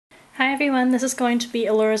Hi everyone, this is going to be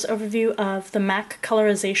Allura's overview of the MAC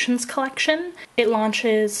Colourizations Collection. It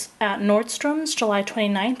launches at Nordstrom's July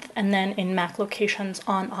 29th and then in MAC locations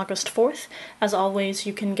on August 4th. As always,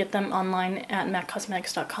 you can get them online at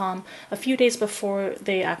maccosmetics.com a few days before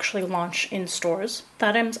they actually launch in stores. The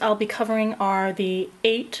items I'll be covering are the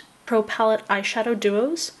 8 Pro Palette eyeshadow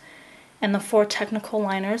duos and the 4 technical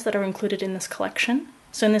liners that are included in this collection.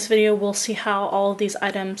 So in this video we'll see how all of these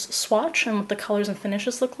items swatch and what the colors and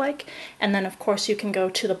finishes look like, and then of course you can go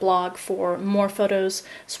to the blog for more photos,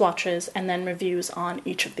 swatches, and then reviews on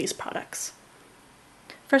each of these products.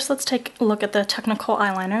 First, let's take a look at the technical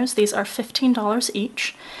eyeliners. These are $15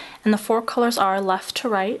 each, and the 4 colors are Left to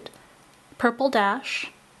Right, Purple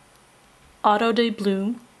Dash, Auto de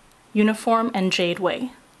Blue, Uniform, and Jade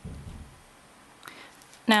Way.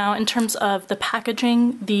 Now, in terms of the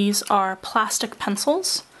packaging, these are plastic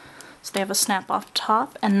pencils. So they have a snap-off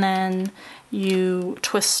top, and then you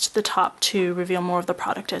twist the top to reveal more of the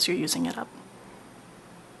product as you're using it up.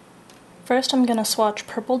 First, I'm going to swatch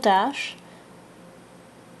Purple Dash.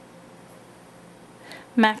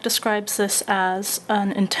 MAC describes this as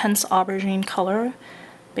an intense aubergine color,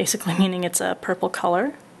 basically meaning it's a purple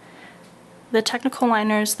color. The technical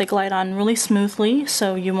liners, they glide on really smoothly,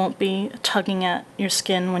 so you won't be tugging at your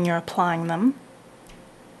skin when you're applying them.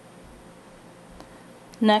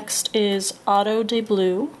 Next is Auto de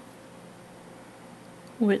Blue,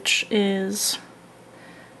 which is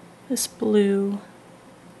this blue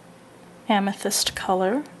amethyst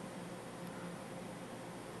color.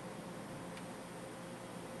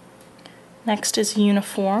 Next is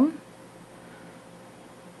Uniform,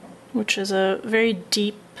 which is a very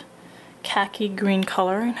deep khaki green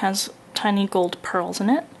color and has tiny gold pearls in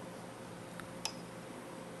it.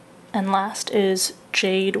 And last is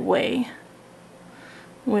Jade Way,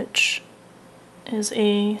 which is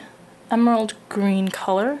a emerald green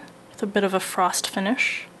color with a bit of a frost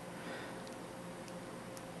finish.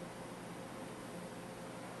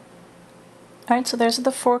 Alright, so there's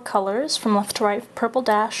the 4 colors from left to right: Purple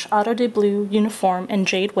Dash, Auto de Blue, Uniform, and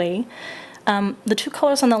Jade Way. The 2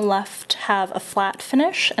 colors on the left have a flat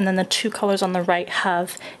finish, and then the 2 colors on the right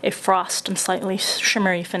have a frost and slightly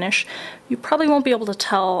shimmery finish. You probably won't be able to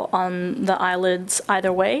tell on the eyelids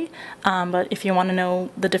either way, but if you want to know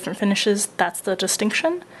the different finishes, that's the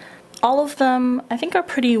distinction. All of them, I think, are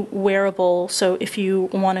pretty wearable, so if you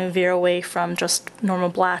want to veer away from just normal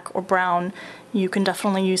black or brown, you can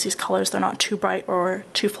definitely use these colors. They're not too bright or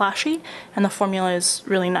too flashy, and the formula is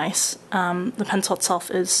really nice. The pencil itself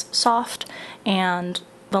is soft, and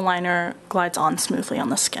the liner glides on smoothly on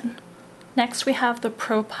the skin. Next, we have the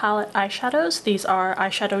Pro Palette eyeshadows. These are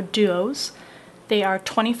eyeshadow duos. They are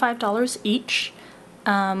 $25 each.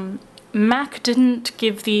 MAC didn't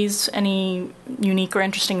give these any unique or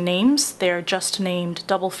interesting names. They're just named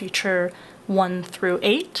Double Feature 1 through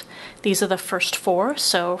 8. These are the first 4,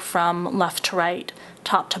 so from left to right,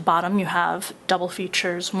 top to bottom, you have Double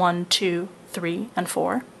Features 1, 2, 3, and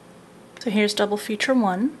 4. So here's Double Feature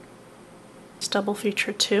 1, it's Double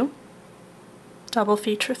Feature 2, Double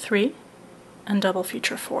Feature 3, and Double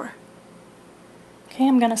Feature 4. Okay,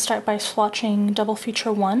 I'm going to start by swatching Double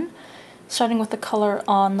Feature 1, starting with the color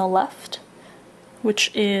on the left,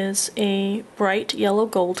 which is a bright yellow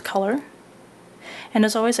gold color. And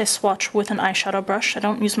as always, I swatch with an eyeshadow brush. I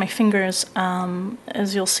don't use my fingers,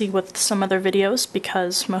 as you'll see with some other videos,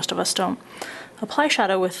 because most of us don't apply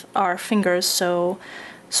shadow with our fingers, so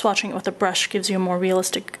swatching it with a brush gives you a more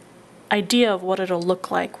realistic idea of what it'll look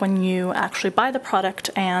like when you actually buy the product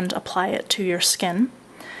and apply it to your skin.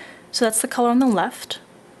 So that's the color on the left.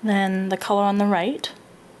 Then the color on the right.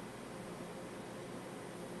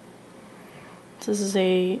 This is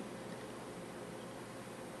a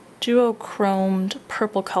duochromed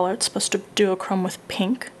purple color. It's supposed to duochrome with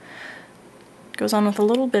pink. It goes on with a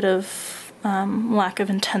little bit of lack of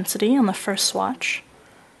intensity on the first swatch.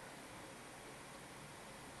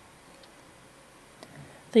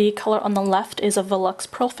 The color on the left is a Velux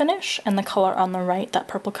Pearl finish, and the color on the right, that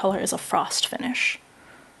purple color, is a frost finish.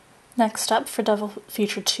 Next up, for Double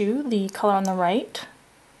Feature 2, the color on the right.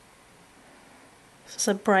 This is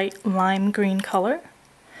a bright lime green color.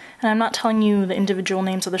 And I'm not telling you the individual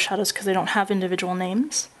names of the shadows because they don't have individual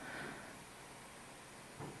names.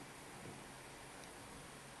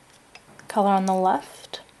 Color on the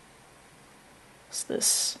left is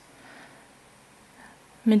this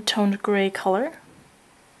mid-toned gray color.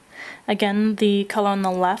 Again, the color on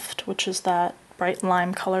the left, which is that bright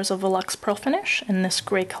lime color, is a Velux Pearl finish, and this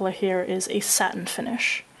gray color here is a satin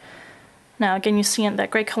finish. Now again, you see that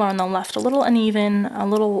gray color on the left a little uneven, a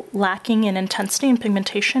little lacking in intensity and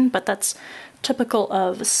pigmentation, but that's typical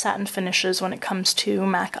of satin finishes when it comes to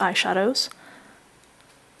MAC eyeshadows.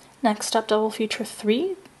 Next up, double feature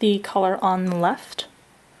 3, the color on the left.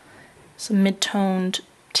 It's a mid-toned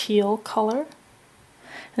teal color.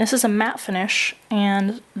 And this is a matte finish,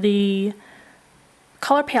 and the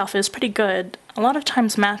color payoff is pretty good. A lot of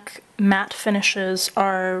times matte finishes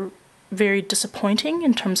are very disappointing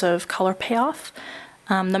in terms of color payoff.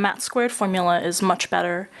 The matte squared formula is much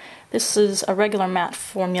better. This is a regular matte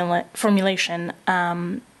formulation,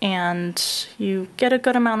 and you get a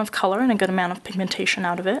good amount of color and a good amount of pigmentation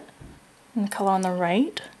out of it. And the color on the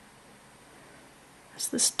right is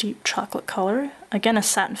this deep chocolate color. Again, a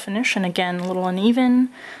satin finish, and again, a little uneven,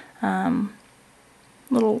 a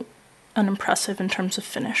little unimpressive in terms of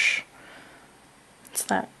finish. It's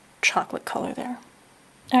that chocolate color there.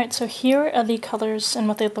 Alright, so here are the colors and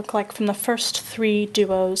what they look like from the first 3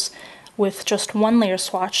 duos with just one layer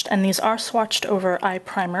swatched, and these are swatched over eye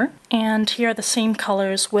primer. And here are the same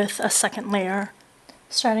colors with a second layer.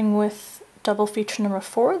 Starting with double feature number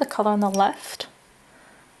 4, the color on the left.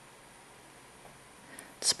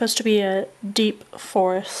 It's supposed to be a deep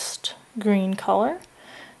forest green color.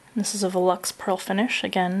 And this is a Volux Pearl finish,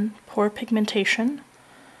 again, poor pigmentation.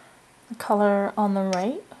 The color on the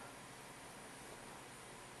right.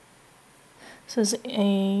 This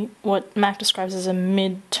is what MAC describes as a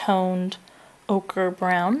mid-toned ochre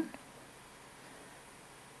brown.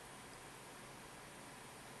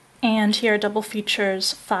 And here are double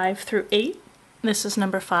features 5 through 8. This is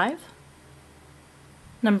number 5,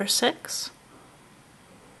 number 6,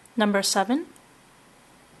 number 7,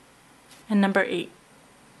 and number 8.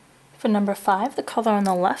 For number 5, the color on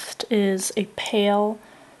the left is a pale,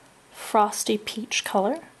 frosty peach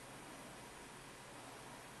color.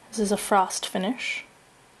 This is a frost finish.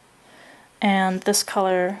 And this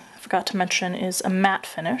color, I forgot to mention, is a matte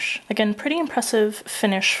finish. Again, pretty impressive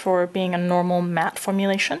finish for being a normal matte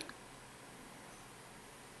formulation.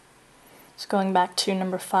 So going back to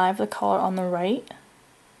number 5, the color on the right.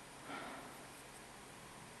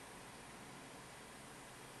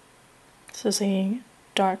 This is a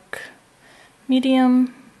dark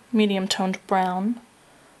medium toned brown.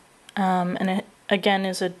 And it again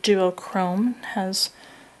is a duochrome, has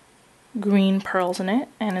green pearls in it,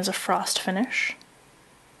 and is a frost finish.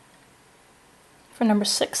 For number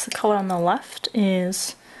 6, the color on the left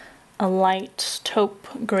is a light taupe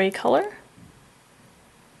gray color.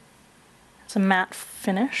 It's a matte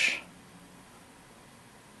finish.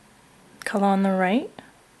 The color on the right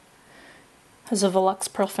has a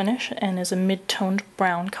Volux Pearl finish and is a mid-toned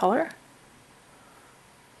brown color.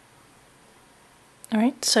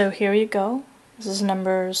 Alright, so here you go. This is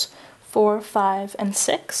numbers 4, 5, and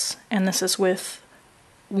 6, and this is with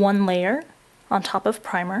one layer on top of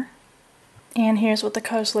primer. And here's what the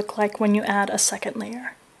colors look like when you add a second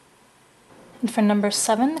layer. And for number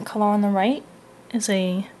 7, the color on the right is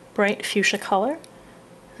a bright fuchsia color.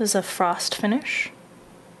 This is a frost finish.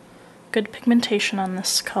 Good pigmentation on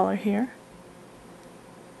this color here.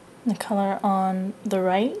 And the color on the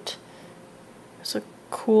right is a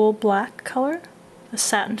cool black color, a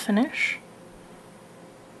satin finish.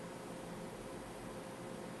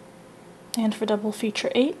 And for double feature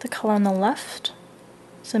 8, the color on the left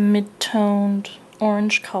is a mid-toned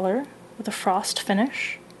orange color with a frost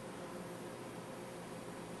finish.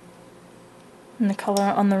 And the color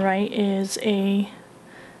on the right is a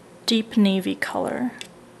deep navy color,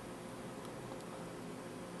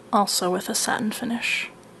 also with a satin finish.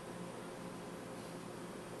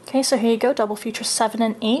 Okay, so here you go, double feature 7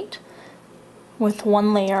 and 8 with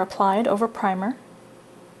one layer applied over primer.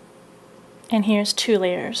 And here's 2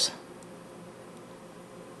 layers.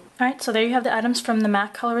 Alright, so there you have the items from the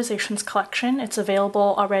MAC Colourizations Collection. It's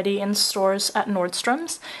available already in stores at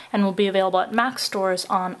Nordstrom's and will be available at MAC stores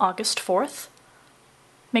on August 4th.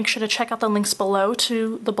 Make sure to check out the links below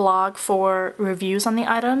to the blog for reviews on the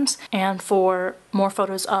items and for more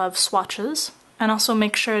photos of swatches. And also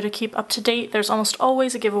make sure to keep up to date. There's almost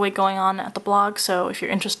always a giveaway going on at the blog, so if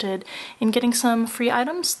you're interested in getting some free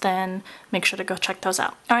items, then make sure to go check those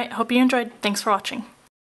out. Alright, hope you enjoyed. Thanks for watching.